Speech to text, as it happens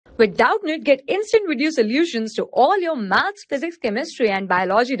With Doubtnut, get instant video solutions to all your maths, physics, chemistry, and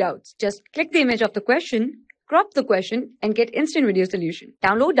biology doubts. Just click the image of the question, crop the question, and get instant video solution.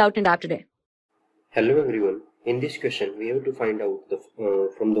 Download Doubtnut app today. Hello everyone. In this question, we have to find out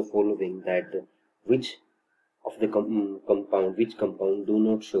from the following that which of the compound do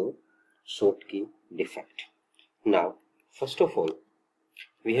not show Schottky defect. Now, first of all,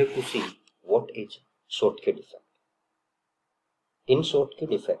 we have to see what is Schottky defect. In Schottky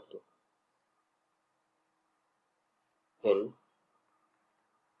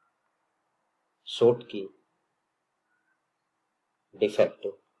defect,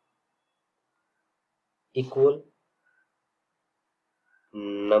 equal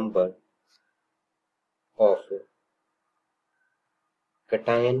number of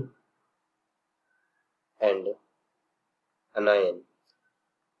cation and anion,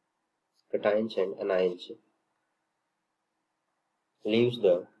 cations and anions leaves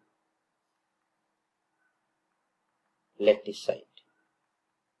the lattice site,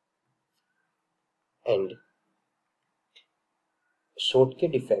 and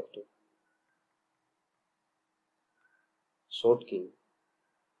Schottky defect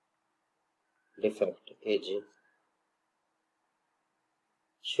is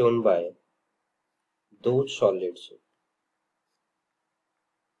shown by those solids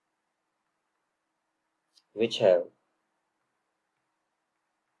which have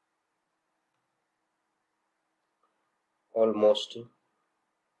almost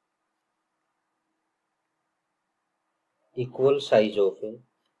equal size of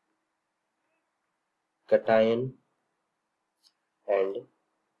cation and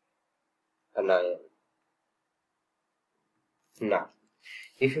anion. Now,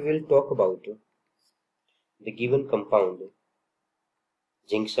 if we will talk about the given compound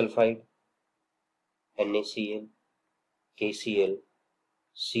zinc sulfide, NaCl, KCl,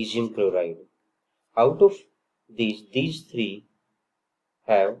 cesium chloride, out of these three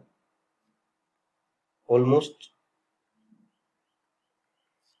have almost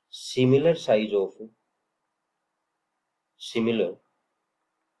similar size of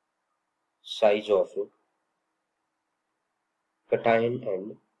cation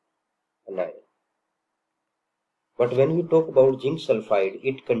and anion. But when we talk about zinc sulfide,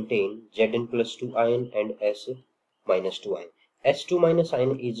 it contains Zn+2 ion and S-2 ion. S2-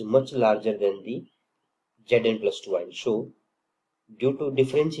 ion is much larger than the Zn+2 ion. So, due to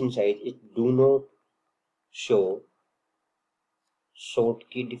difference in size, it do not show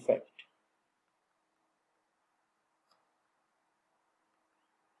Schottky defect.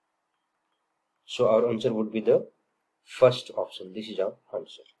 So our answer would be the first option. This is our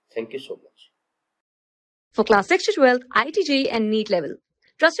answer. Thank you so much. For class 6 to 12, IIT JEE and NEET level.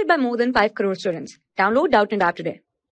 Trusted by more than 5 crore students. Download Doubtnut app today.